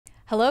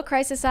Hello,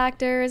 crisis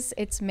actors.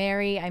 It's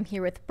Mary. I'm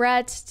here with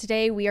Brett.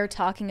 Today we are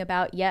talking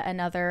about yet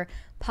another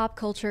pop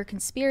culture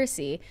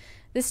conspiracy.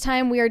 This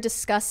time we are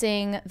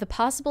discussing the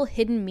possible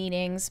hidden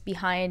meanings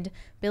behind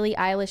Billie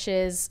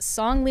Eilish's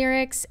song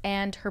lyrics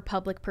and her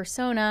public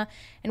persona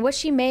and what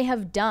she may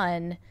have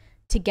done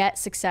to get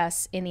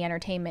success in the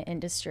entertainment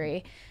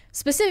industry.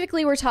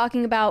 Specifically, we're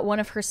talking about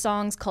one of her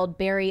songs called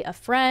Bury a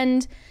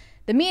Friend.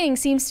 The meaning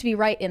seems to be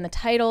right in the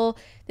title.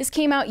 This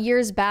came out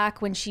years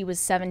back when she was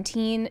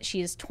 17. She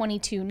is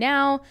 22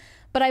 now.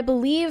 But I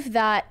believe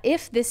that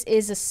if this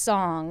is a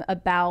song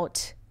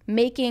about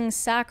making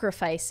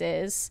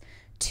sacrifices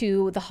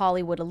to the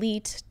Hollywood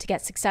elite to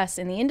get success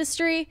in the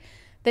industry,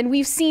 then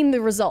we've seen the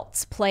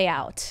results play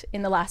out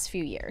in the last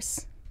few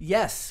years.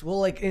 Yes. Well,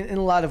 like in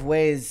a lot of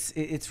ways,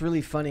 it's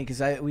really funny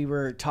because we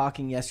were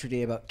talking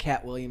yesterday about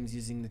Cat Williams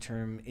using the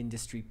term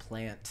industry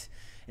plant.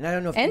 And I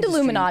don't know if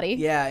Illuminati.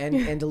 Yeah,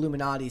 and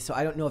Illuminati. So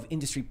I don't know if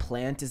industry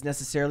plant is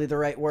necessarily the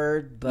right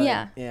word, but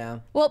yeah.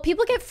 Well,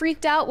 people get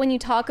freaked out when you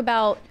talk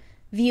about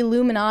the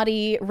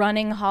Illuminati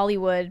running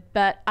Hollywood,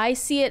 but I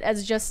see it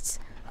as just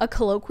a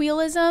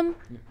colloquialism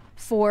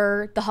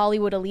for the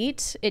Hollywood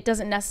elite. It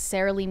doesn't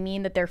necessarily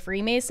mean that they're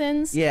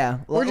Freemasons. Yeah.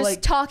 We're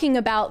just talking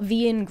about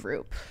the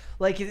in-group.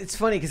 Like, it's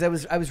funny because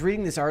I was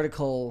reading this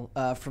article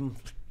from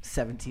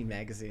 17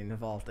 magazine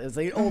of all. It was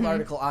like an old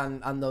article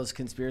on those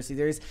conspiracy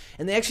theories,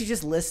 and they actually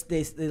just list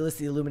they list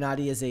the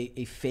Illuminati as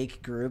a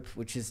fake group,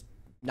 which is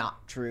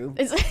not true.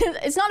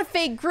 It's not a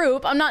fake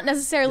group. I'm not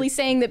necessarily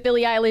saying that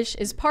Billie Eilish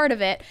is part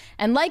of it.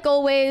 And like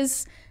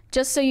always,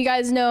 just so you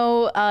guys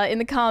know, in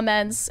the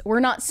comments, we're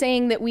not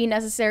saying that we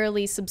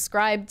necessarily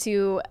subscribe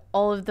to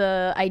all of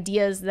the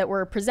ideas that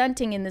we're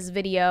presenting in this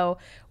video.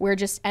 We're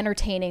just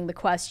entertaining the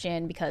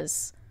question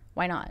because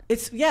why not?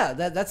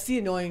 That's the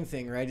annoying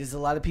thing, right? Is a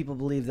lot of people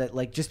believe that,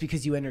 like, just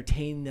because you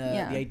entertain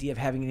the idea of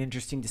having an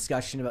interesting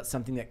discussion about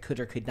something that could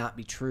or could not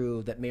be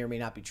true, that may or may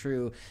not be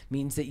true,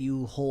 means that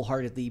you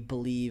wholeheartedly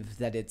believe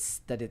that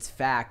it's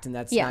fact, and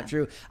that's not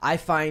true. I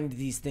find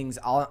these things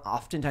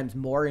oftentimes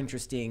more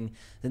interesting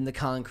than the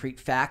concrete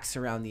facts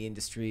around the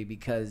industry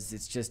because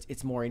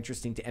it's more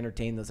interesting to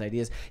entertain those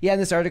ideas. Yeah, in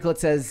this article it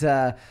says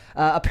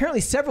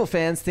apparently several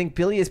fans think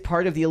Billie is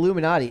part of the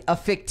Illuminati, a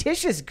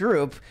fictitious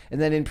group,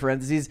 and then in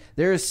parentheses,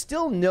 there is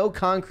still no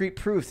concrete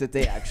proof that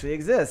they actually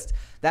exist.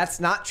 That's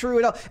not true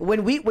at all.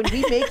 When we make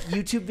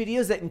YouTube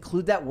videos that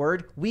include that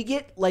word, we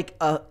get like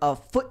a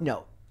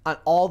footnote on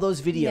all those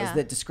videos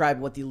that describe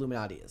what the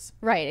Illuminati is.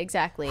 Right,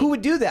 exactly. Who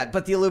would do that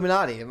but the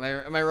Illuminati? Am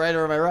I right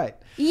or am I right?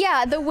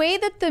 Yeah, the way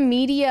that the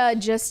media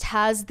just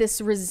has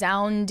this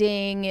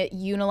resounding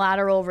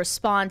unilateral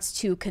response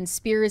to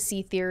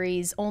conspiracy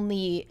theories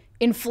only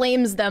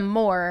inflames them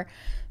more.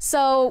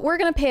 So we're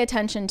going to pay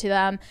attention to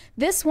them.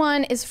 This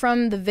one is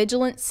from The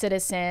Vigilant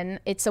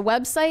Citizen. It's a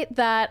website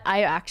that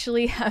I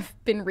actually have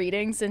been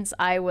reading since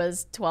I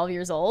was 12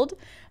 years old.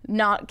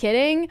 Not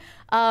kidding.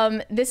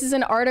 This is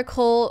an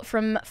article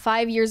from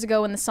 5 years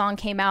ago when the song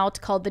came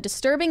out called The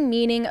Disturbing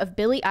Meaning of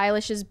Billie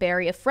Eilish's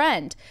Bury a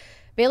Friend.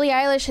 Billie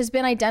Eilish has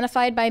been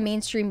identified by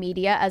mainstream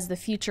media as the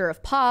future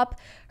of pop.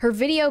 Her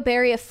video,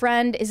 Bury a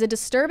Friend, is a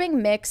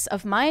disturbing mix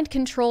of mind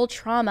control,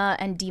 trauma,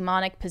 and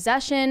demonic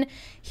possession.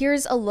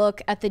 Here's a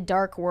look at the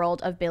dark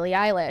world of Billie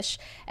Eilish.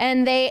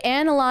 And they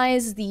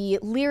analyze the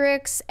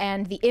lyrics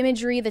and the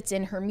imagery that's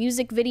in her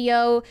music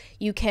video.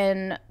 You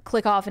can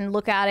click off and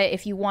look at it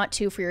if you want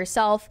to for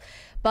yourself,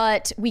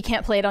 but we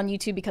can't play it on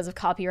YouTube because of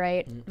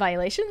copyright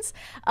violations.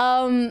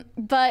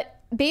 But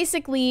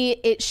basically,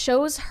 it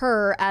shows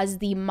her as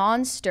the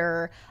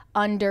monster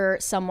under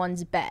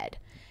someone's bed.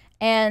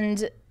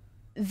 And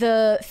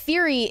the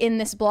theory in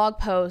this blog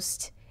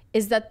post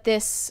is that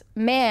this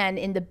man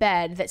in the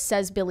bed that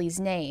says Billie's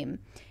name,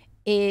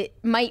 it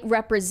might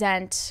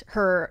represent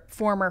her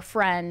former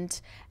friend,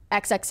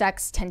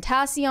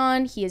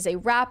 XXXTentacion. He is a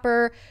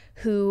rapper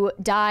who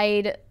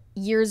died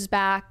years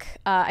back.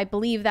 I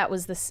believe that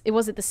was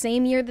was it the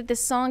same year that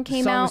this song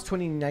came out? The song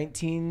was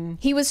 2019.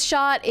 He was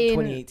shot in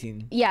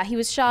 2018. Yeah, he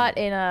was shot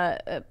in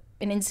an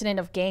incident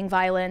of gang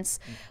violence.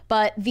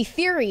 But the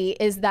theory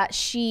is that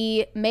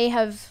she may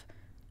have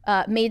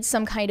made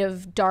some kind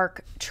of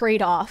dark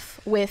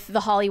trade-off with the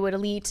Hollywood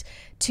elite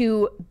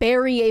to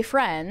bury a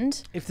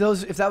friend. If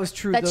that was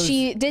true,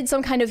 she did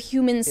some kind of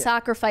human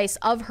sacrifice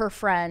of her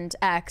friend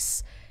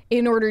X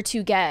in order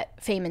to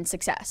get fame and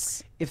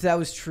success. If that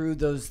was true,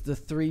 the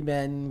three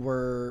men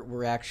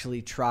were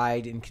actually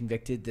tried and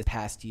convicted this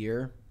past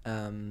year.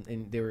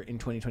 And they were in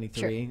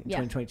 2023,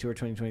 2022 or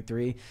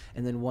 2023.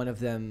 And then one of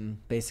them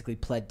basically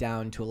pled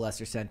down to a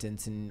lesser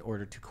sentence in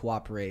order to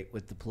cooperate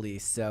with the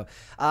police. So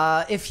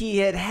if he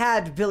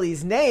had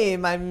Billie's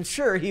name, I'm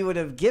sure he would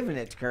have given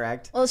it,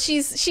 correct? Well,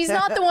 she's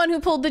not the one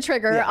who pulled the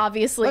trigger,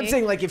 obviously. I'm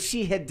saying, like, if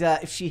she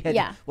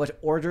had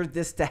ordered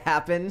this to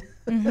happen.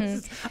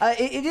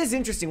 It is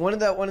interesting. One of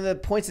the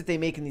points that they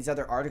make in these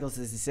other articles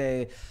is they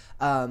say,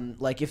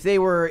 like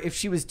if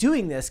she was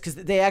doing this, because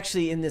they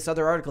actually in this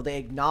other article they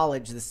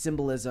acknowledge the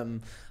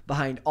symbolism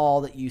behind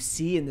all that you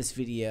see in this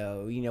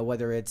video. You know,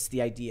 whether it's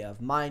the idea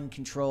of mind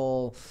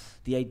control,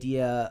 the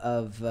idea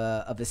of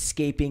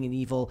escaping an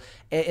evil,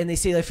 and they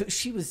say if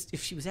she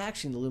was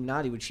actually in the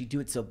Illuminati, would she do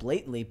it so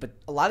blatantly? But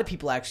a lot of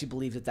people actually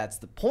believe that that's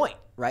the point,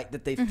 right?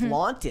 That they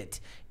flaunt it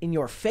in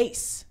your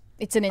face.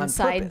 It's an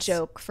inside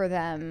joke for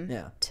them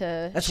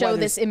to show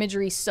this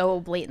imagery so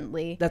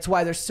blatantly. That's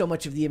why there's so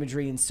much of the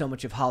imagery in so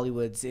much of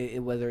Hollywood's,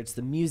 whether it's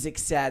the music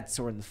sets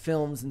or in the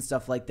films and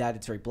stuff like that.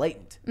 It's very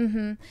blatant.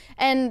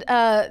 And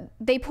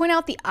they point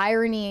out the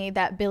irony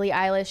that Billie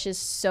Eilish is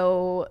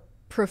so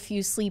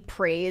profusely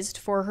praised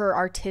for her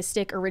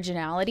artistic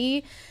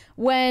originality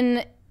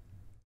when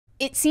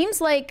it seems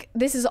like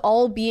this is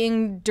all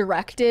being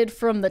directed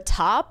from the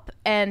top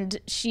and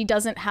she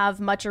doesn't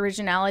have much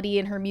originality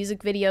in her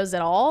music videos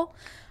at all.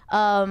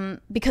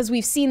 Because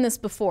we've seen this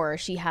before.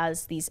 She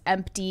has these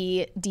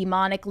empty,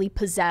 demonically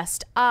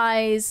possessed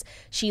eyes.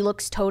 She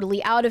looks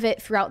totally out of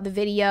it throughout the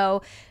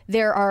video.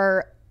 There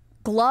are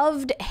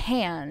gloved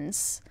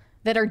hands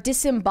that are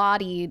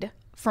disembodied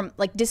from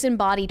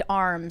disembodied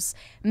arms,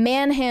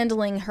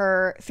 manhandling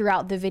her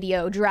throughout the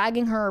video,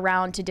 dragging her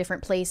around to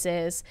different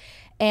places.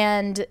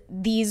 And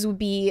these would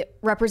be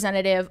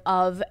representative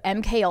of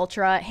MK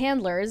Ultra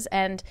handlers.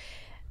 And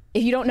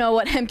if you don't know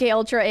what MK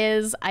Ultra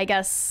is, I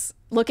guess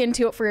look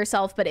into it for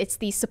yourself, but it's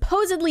the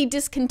supposedly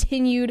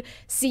discontinued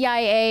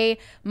CIA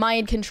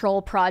mind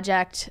control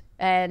project.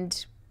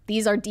 And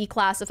these are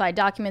declassified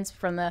documents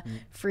from the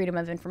Freedom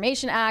of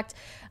Information Act,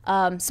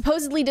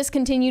 supposedly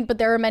discontinued, but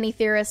there are many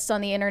theorists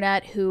on the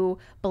internet who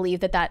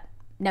believe that that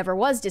never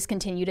was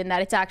discontinued and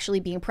that it's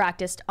actually being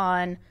practiced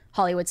on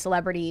Hollywood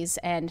celebrities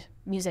and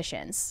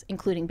musicians,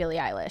 including Billie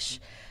Eilish.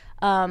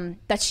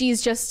 That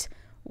she's just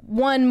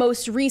one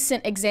most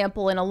recent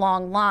example in a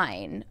long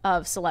line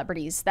of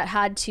celebrities that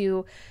had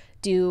to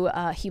do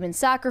human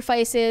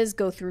sacrifices,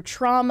 go through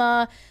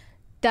trauma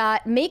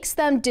that makes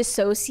them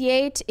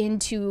dissociate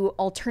into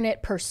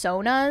alternate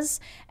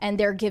personas, and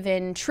they're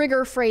given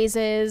trigger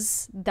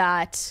phrases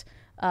that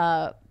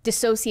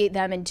dissociate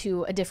them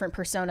into a different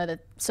persona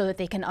so that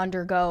they can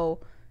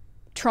undergo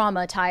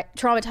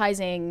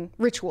traumatizing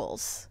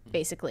rituals,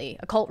 basically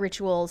occult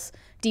rituals,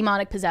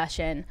 demonic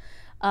possession.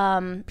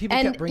 And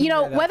you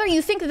know, whether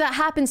you think that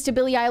happens to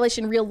Billie Eilish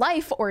in real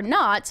life or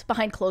not,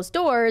 behind closed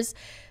doors,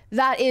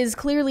 that is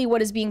clearly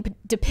what is being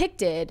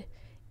depicted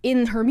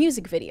in her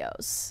music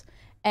videos.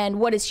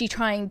 And what is she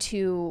trying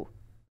to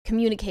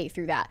communicate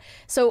through that?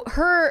 So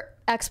her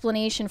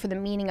explanation for the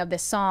meaning of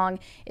this song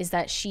is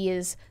that she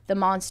is the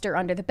monster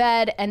under the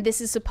bed, and this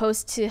is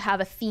supposed to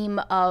have a theme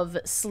of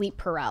sleep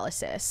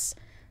paralysis.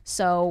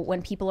 So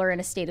when people are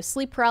in a state of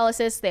sleep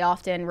paralysis, they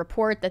often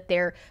report that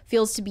there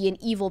feels to be an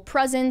evil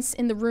presence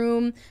in the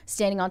room,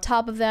 standing on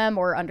top of them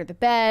or under the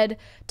bed,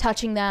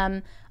 touching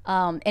them.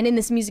 And in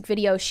this music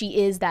video,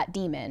 she is that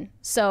demon.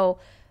 So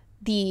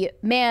the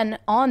man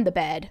on the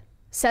bed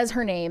says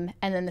her name,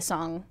 and then the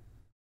song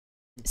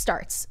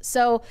starts.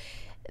 So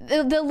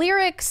the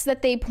lyrics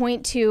that they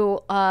point to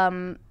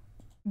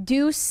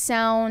do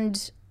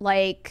sound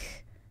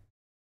like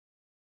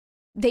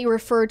they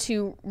refer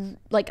to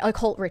like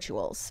occult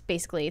rituals,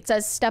 basically. It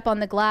says, step on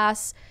the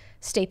glass,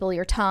 staple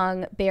your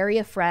tongue, bury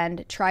a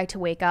friend, try to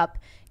wake up,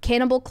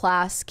 cannibal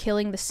class,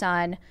 killing the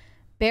sun,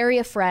 bury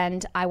a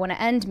friend, I want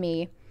to end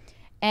me.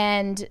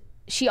 And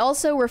she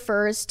also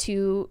refers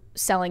to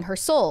selling her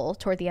soul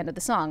toward the end of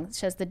the song. She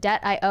says, the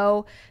debt I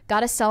owe,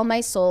 gotta sell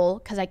my soul,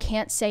 cause I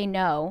can't say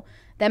no.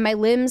 Then my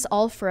limbs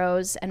all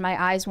froze and my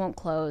eyes won't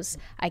close.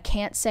 I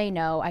can't say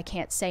no, I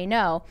can't say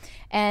no.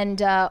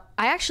 And I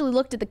actually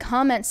looked at the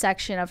comment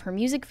section of her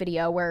music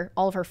video where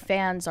all of her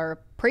fans are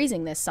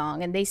praising this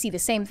song, and they see the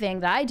same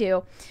thing that I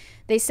do.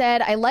 They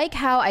said, I like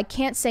how I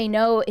can't say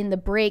no in the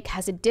break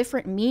has a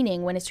different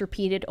meaning when it's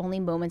repeated only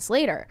moments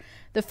later.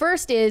 The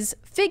first is,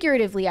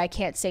 figuratively, I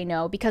can't say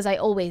no because I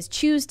always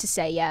choose to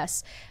say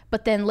yes.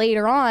 But then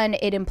later on,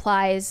 it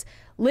implies,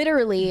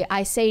 literally,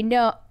 I say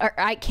no, or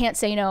I can't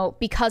say no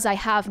because I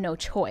have no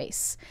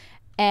choice.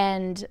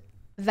 And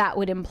that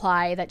would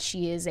imply that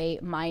she is a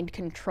mind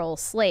control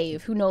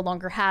slave who no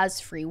longer has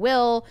free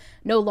will,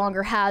 no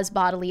longer has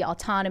bodily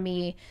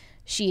autonomy.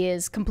 She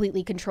is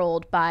completely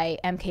controlled by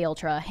MK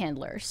Ultra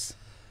handlers.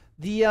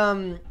 The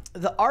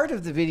art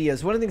of the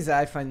videos, one of the things that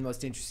I find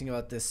most interesting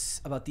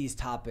about these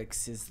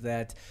topics is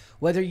that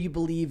whether you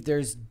believe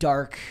there's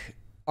dark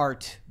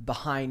art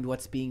behind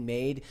what's being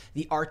made,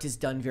 the art is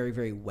done very,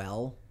 very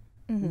well.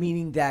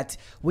 Meaning that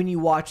when you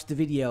watch the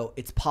video,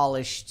 it's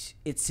polished.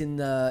 It's in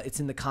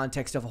the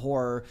context of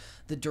horror.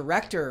 The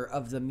director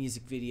of the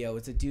music video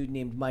is a dude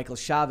named Michael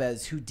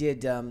Chavez, who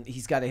did.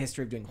 He's got a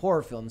history of doing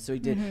horror films, so he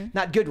did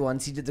not good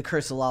ones. He did The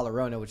Curse of La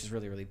Llorona, which is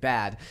really, really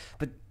bad.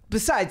 But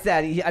besides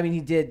that,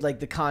 he did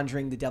like The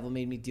Conjuring, The Devil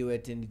Made Me Do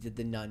It, and he did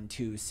The Nun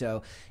too.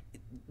 So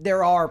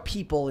there are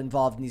people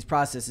involved in these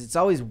processes. It's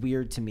always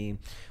weird to me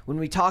when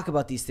we talk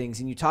about these things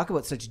and you talk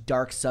about such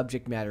dark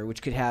subject matter,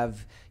 which could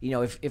have,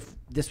 if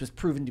this was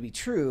proven to be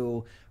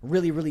true,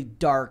 really, really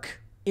dark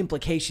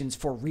implications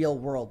for real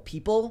world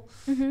people.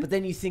 But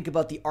then you think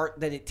about the art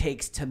that it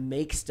takes to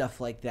make stuff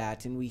like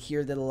that, and we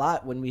hear that a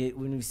lot when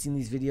we've seen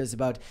these videos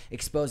about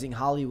exposing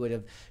Hollywood,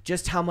 of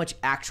just how much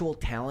actual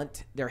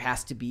talent there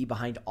has to be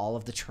behind all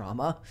of the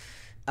trauma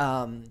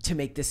to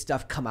make this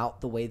stuff come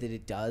out the way that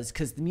it does.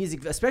 Because the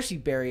music, especially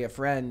Bury a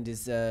Friend,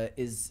 is a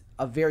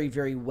very,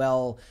 very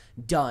well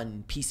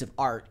done piece of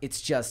art. It's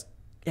just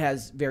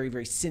has very,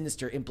 very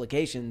sinister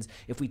implications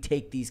if we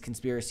take these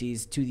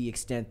conspiracies to the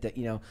extent that,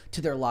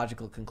 to their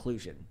logical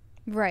conclusion.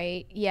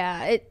 Right.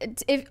 Yeah.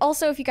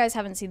 Also, if you guys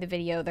haven't seen the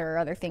video, there are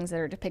other things that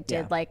are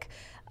depicted, like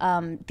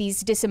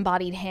these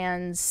disembodied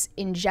hands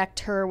inject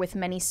her with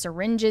many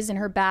syringes in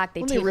her back.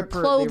 They take her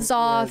clothes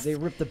off. They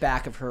rip the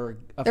back of her.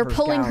 They're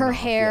pulling her off,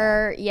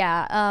 hair.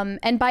 Yeah.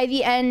 And by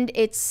the end,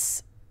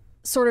 it's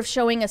sort of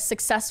showing a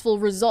successful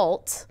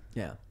result.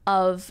 Yeah.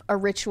 Of a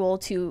ritual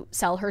to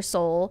sell her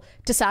soul,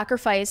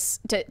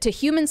 to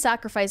human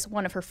sacrifice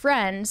one of her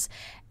friends,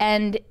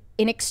 and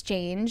in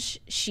exchange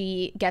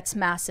she gets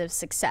massive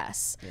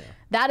success.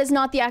 That is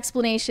not the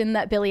explanation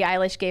that Billie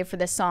Eilish gave for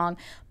this song,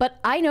 but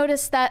I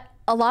noticed that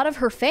a lot of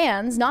her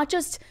fans, not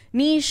just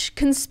niche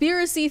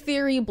conspiracy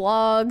theory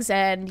blogs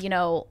and,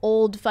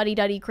 old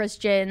fuddy-duddy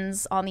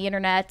Christians on the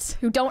internet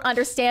who don't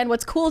understand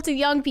what's cool to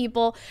young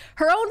people,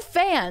 her own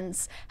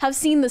fans have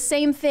seen the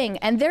same thing,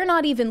 and they're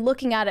not even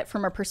looking at it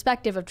from a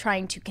perspective of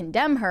trying to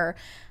condemn her.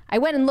 I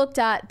went and looked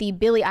at the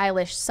Billie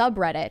Eilish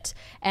subreddit,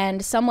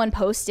 and someone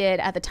posted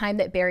at the time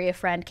that Bury a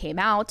Friend came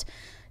out,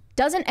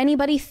 "Doesn't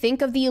anybody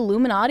think of the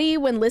Illuminati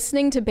when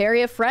listening to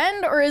Bury a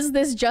Friend, or is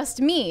this just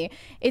me?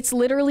 It's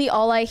literally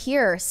all I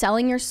hear.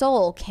 Selling your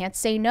soul. Can't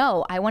say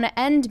no. I want to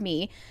end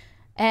me."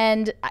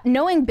 And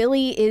knowing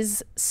Billie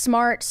is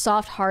smart,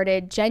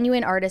 soft-hearted,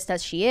 genuine artist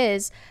as she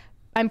is,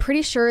 I'm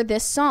pretty sure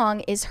this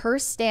song is her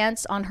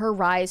stance on her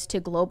rise to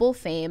global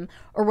fame,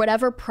 or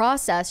whatever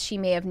process she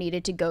may have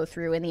needed to go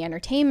through in the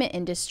entertainment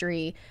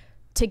industry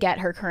to get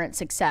her current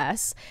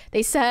success.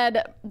 They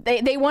said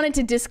they wanted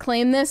to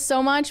disclaim this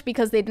so much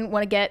because they didn't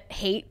want to get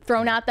hate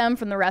thrown at them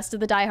from the rest of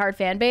the diehard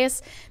fan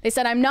base. They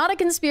said, "I'm not a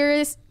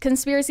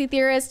conspiracy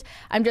theorist.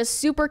 I'm just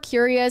super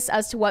curious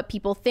as to what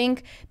people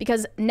think,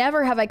 because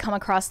never have I come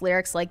across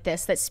lyrics like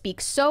this that speak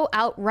so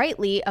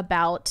outrightly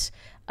about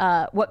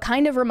what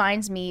kind of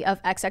reminds me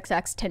of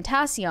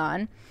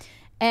XXXTentacion.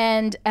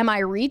 And am I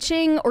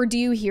reaching, or do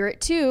you hear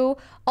it too?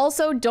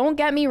 Also, don't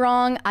get me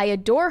wrong, I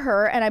adore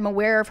her and I'm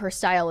aware of her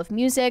style of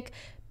music,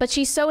 but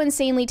she's so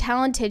insanely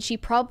talented, she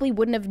probably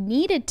wouldn't have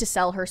needed to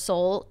sell her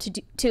soul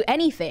to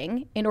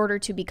anything in order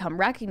to become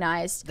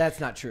recognized." That's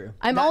not true.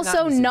 I'm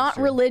also not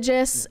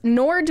religious,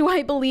 nor do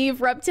I believe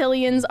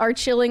reptilians are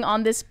chilling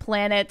on this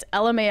planet.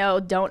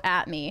 LMAO, don't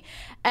at me.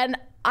 And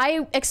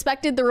I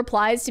expected the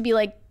replies to be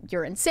like,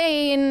 "You're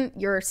insane,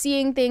 you're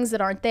seeing things that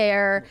aren't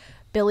there.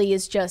 Billie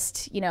is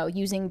just,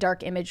 using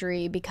dark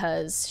imagery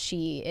because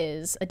she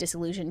is a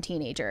disillusioned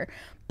teenager."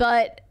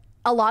 But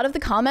a lot of the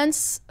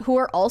comments, who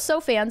are also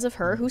fans of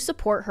her, who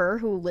support her,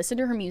 who listen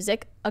to her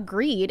music,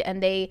 agreed,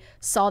 and they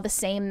saw the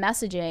same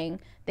messaging.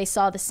 They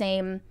saw the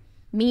same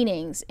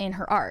meanings in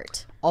her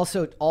art.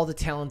 Also, all the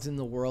talent in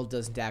the world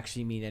doesn't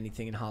actually mean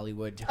anything in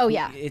Hollywood. Oh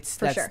yeah,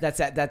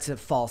 that's a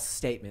false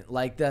statement.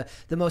 Like the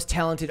most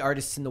talented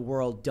artists in the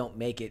world don't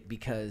make it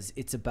because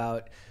it's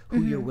about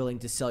who you're willing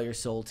to sell your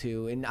soul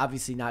to, and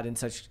obviously not in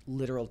such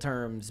literal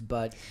terms,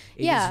 but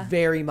it is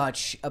very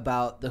much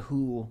about the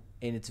who,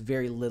 and it's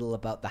very little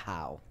about the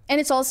how. And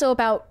it's also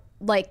about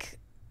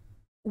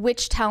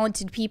which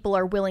talented people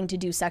are willing to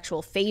do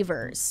sexual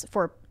favors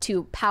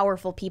to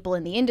powerful people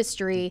in the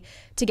industry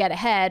to get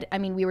ahead. I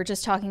mean, we were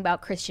just talking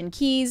about Christian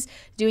Keys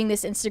doing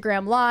this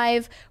Instagram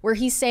live where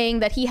he's saying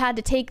that he had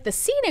to take the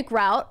scenic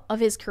route of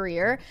his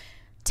career,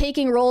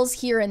 taking roles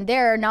here and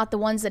there, not the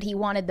ones that he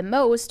wanted the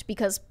most,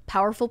 because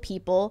powerful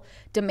people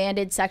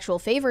demanded sexual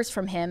favors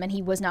from him and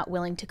he was not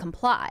willing to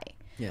comply.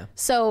 Yeah.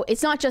 So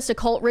it's not just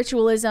occult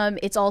ritualism,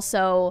 it's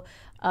also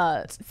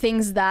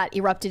things that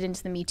erupted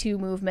into the Me Too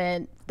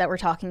movement that we're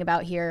talking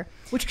about here.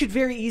 Which could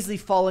very easily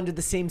fall under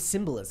the same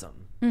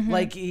symbolism.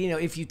 Like,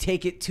 if you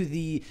take it to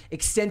the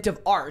extent of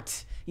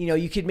art,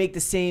 you could make the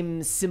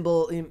same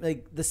symbol,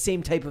 like the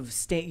same type of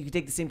stance. You could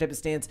take the same type of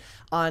stance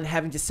on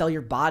having to sell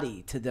your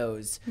body to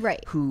those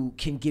who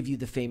can give you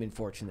the fame and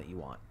fortune that you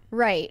want.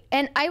 Right.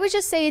 And I would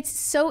just say it's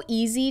so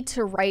easy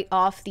to write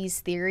off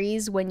these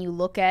theories when you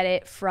look at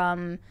it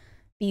from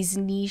these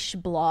niche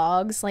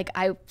blogs. Like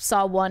I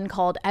saw one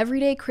called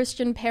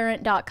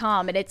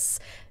everydaychristianparent.com, and it's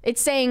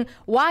saying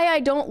why I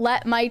don't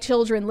let my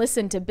children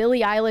listen to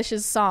Billie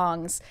Eilish's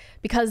songs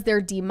because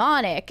they're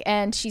demonic.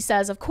 And she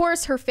says, of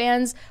course, her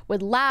fans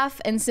would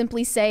laugh and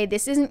simply say,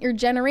 "This isn't your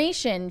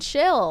generation,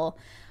 chill."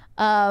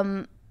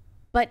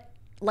 But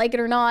like it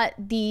or not,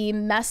 the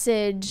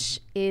message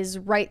is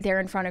right there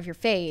in front of your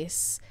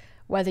face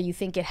Whether you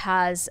think it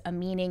has a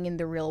meaning in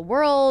the real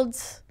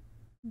world,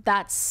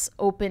 that's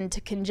open to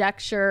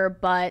conjecture,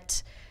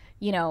 but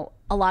you know,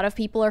 a lot of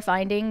people are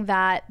finding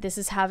that this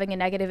is having a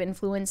negative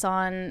influence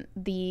on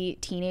the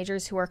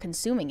teenagers who are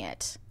consuming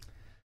it.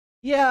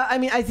 Yeah, I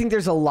mean, I think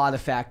there's a lot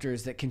of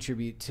factors that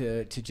contribute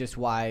to just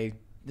why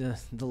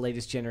the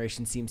latest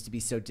generation seems to be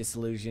so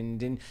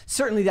disillusioned, and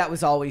certainly that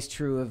was always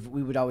true of.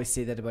 We would always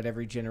say that about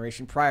every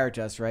generation prior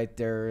to us, right?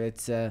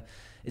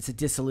 It's a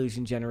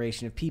disillusioned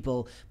generation of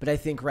people. But I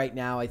think right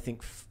now,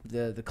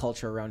 the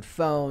culture around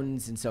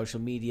phones and social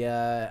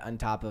media, on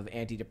top of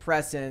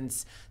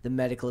antidepressants, the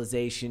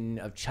medicalization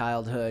of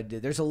childhood,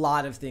 there's a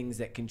lot of things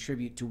that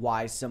contribute to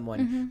why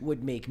someone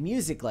would make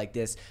music like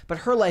this. But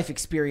her life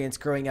experience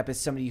growing up as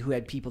somebody who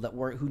had people that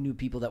who knew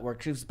people that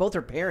worked, because both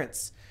her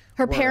parents.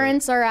 Her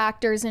parents are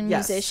actors and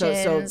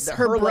musicians. So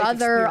her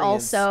brother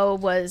also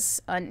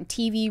was on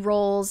TV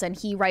roles, and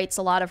he writes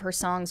a lot of her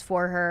songs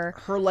for her.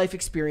 Her life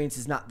experience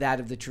is not that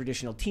of the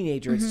traditional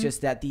teenager. It's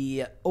just that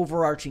the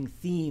overarching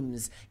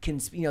themes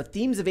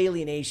themes of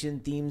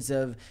alienation, themes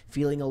of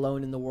feeling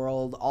alone in the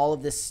world, all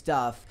of this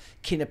stuff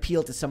can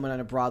appeal to someone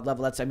on a broad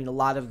level. A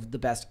lot of the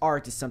best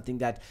art is something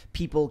that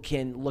people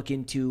can look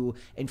into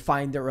and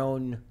find their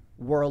own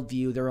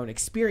worldview, their own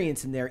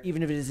experience in there,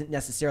 even if it isn't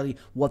necessarily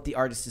what the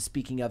artist is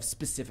speaking of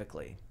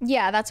specifically.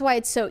 Yeah, that's why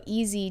it's so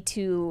easy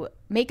to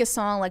make a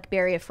song like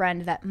Bury a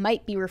Friend that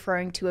might be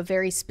referring to a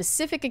very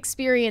specific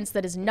experience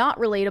that is not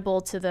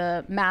relatable to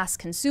the mass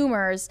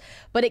consumers,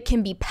 but it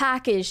can be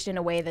packaged in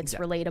a way that's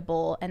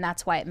relatable, and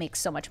that's why it makes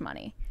so much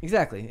money.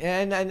 Exactly.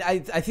 And I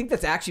think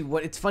that's actually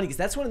what it's funny, because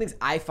that's one of the things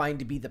I find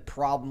to be the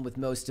problem with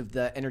most of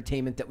the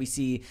entertainment that we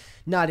see,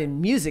 not in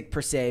music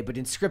per se, but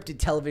in scripted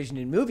television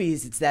and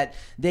movies. It's that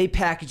they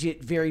package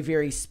it very,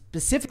 very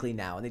specifically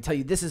now, and they tell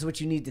you this is what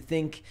you need to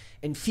think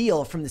and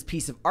feel from this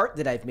piece of art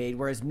that I've made,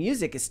 whereas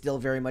music is still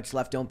very much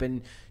left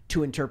open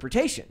to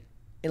interpretation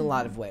in a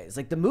lot of ways.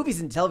 Like the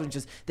movies and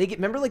television,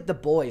 remember like The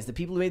Boys, the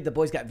people who made The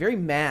Boys got very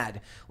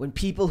mad when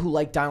people who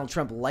like Donald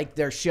Trump liked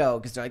their show,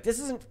 because they're like, this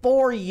isn't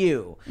for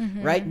you,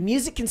 right?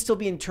 Music can still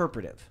be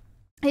interpretive.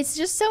 It's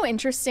just so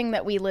interesting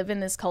that we live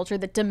in this culture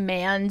that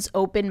demands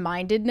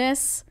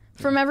open-mindedness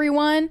from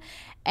everyone,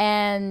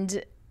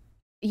 and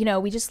you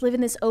know, we just live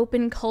in this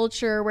open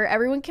culture where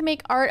everyone can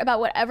make art about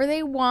whatever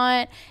they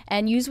want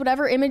and use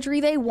whatever imagery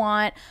they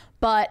want,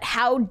 but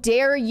how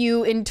dare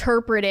you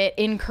interpret it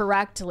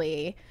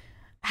incorrectly?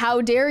 How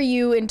dare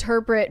you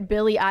interpret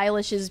Billie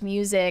Eilish's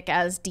music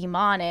as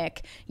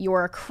demonic?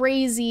 You're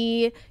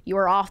crazy,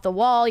 you're off the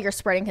wall, you're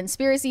spreading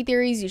conspiracy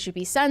theories, you should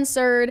be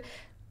censored.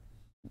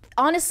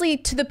 Honestly,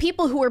 to the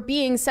people who are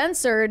being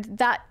censored,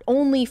 that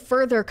only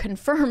further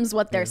confirms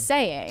what they're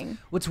saying.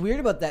 What's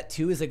weird about that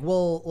too is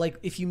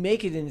if you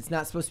make it and it's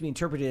not supposed to be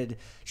interpreted,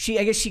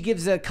 I guess she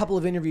gives a couple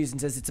of interviews and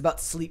says it's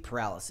about sleep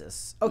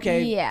paralysis.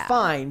 Okay,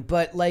 fine,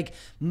 but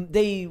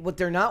what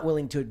they're not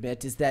willing to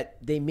admit is that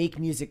they make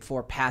music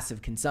for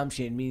passive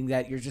consumption, meaning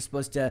that you're just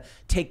supposed to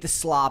take the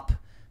slop,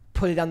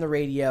 put it on the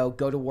radio,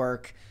 go to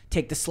work,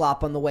 take the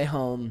slop on the way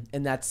home,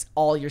 and that's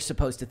all you're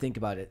supposed to think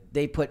about it.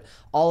 They put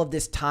all of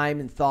this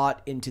time and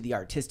thought into the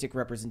artistic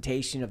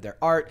representation of their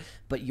art,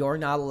 but you're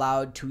not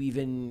allowed to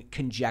even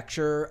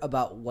conjecture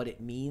about what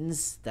it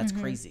means. That's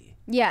crazy.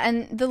 Yeah,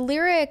 and the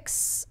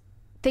lyrics,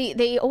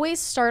 they always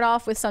start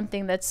off with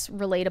something that's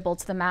relatable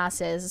to the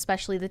masses,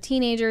 especially the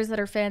teenagers that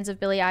are fans of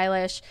Billie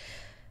Eilish.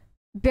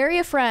 Bury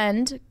a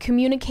Friend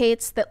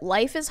communicates that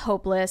life is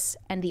hopeless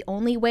and the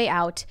only way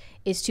out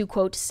is to,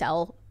 quote,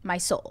 sell my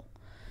soul.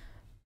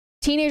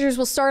 Teenagers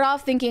will start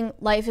off thinking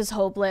life is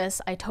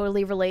hopeless. I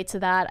totally relate to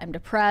that. I'm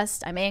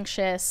depressed. I'm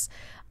anxious.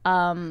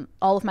 All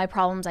of my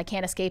problems, I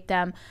can't escape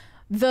them.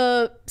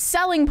 The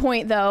selling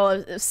point,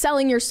 though, of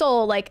selling your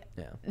soul,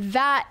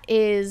 that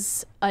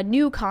is a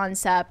new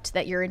concept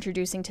that you're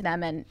introducing to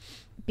them, and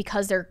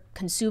because they're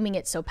consuming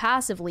it so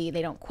passively,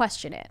 they don't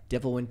question it.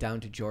 Devil Went Down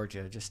to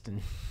Georgia just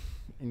in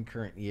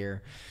current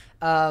year.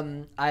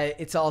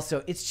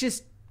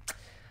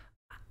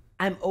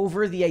 I'm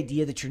over the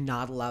idea that you're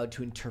not allowed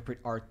to interpret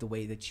art the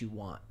way that you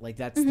want.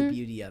 That's the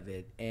beauty of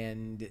it.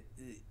 And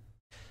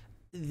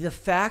the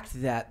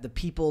fact that the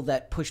people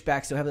that push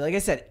back so heavily, like I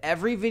said,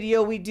 every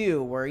video we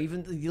do, where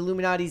even the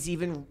Illuminati's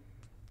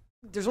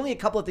there's only a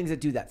couple of things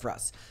that do that for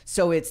us.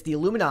 So it's the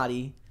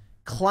Illuminati,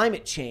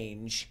 climate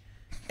change,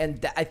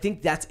 and I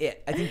think that's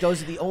it. I think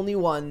those are the only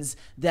ones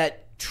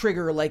that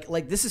trigger,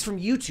 this is from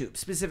YouTube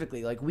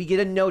specifically. We get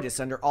a notice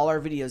under all our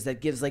videos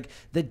that gives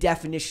the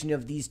definition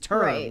of these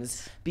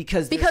terms,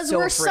 because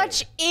we're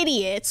such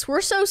idiots. We're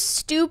so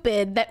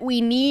stupid that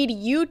we need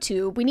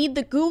YouTube. We need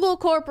the Google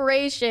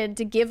Corporation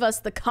to give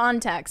us the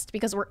context,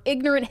 because we're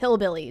ignorant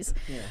hillbillies.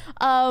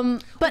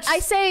 But I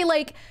say,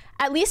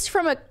 at least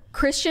from a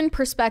Christian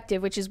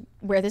perspective, which is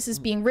where this is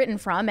being written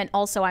from, and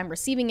also I'm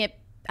receiving it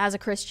as a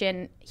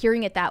Christian,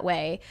 hearing it that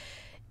way,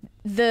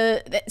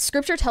 the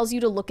scripture tells you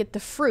to look at the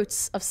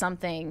fruits of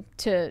something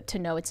to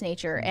know its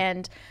nature.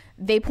 And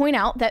they point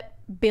out that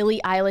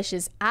Billie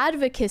Eilish's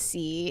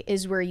advocacy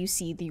is where you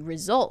see the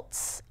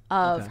results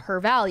of her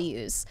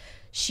values.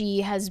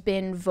 She has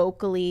been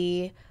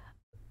vocally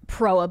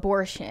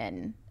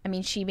pro-abortion. I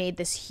mean, she made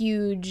this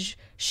huge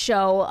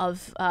show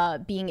of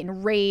being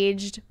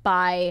enraged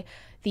by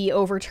the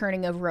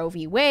overturning of Roe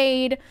v.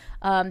 Wade.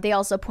 They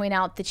also point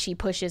out that she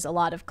pushes a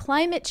lot of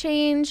climate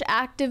change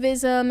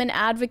activism and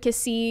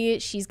advocacy.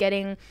 She's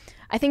getting,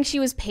 I think she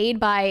was paid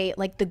by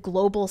like the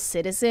Global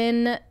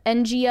Citizen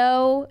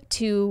NGO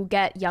to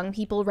get young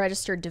people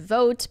registered to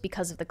vote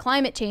because of the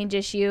climate change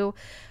issue,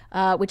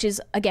 which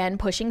is, again,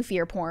 pushing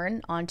fear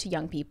porn onto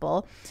young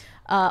people.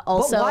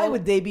 Also, but why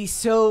would they be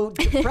so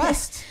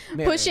depressed?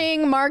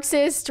 Pushing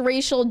Marxist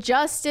racial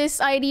justice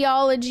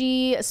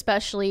ideology,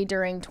 especially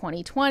during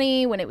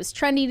 2020 when it was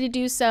trendy to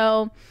do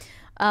so.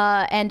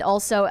 And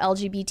also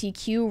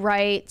LGBTQ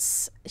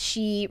rights.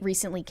 She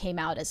recently came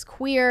out as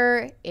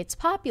queer. It's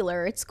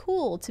popular. It's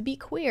cool to be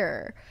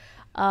queer.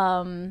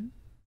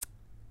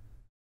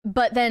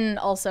 But then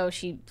also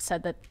she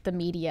said that the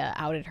media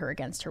outed her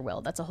against her will.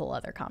 That's a whole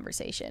other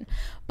conversation.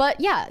 But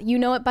yeah, you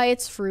know it by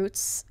its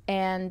fruits.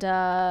 And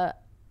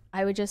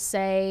I would just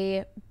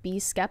say be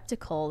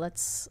skeptical.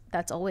 That's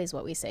always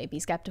what we say. Be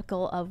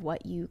skeptical of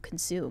what you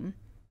consume.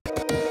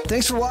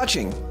 Thanks for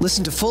watching.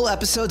 Listen to full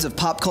episodes of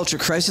Pop Culture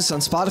Crisis on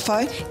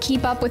Spotify.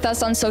 Keep up with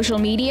us on social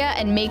media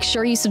and make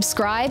sure you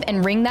subscribe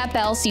and ring that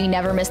bell so you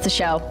never miss the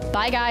show.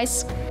 Bye,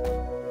 guys.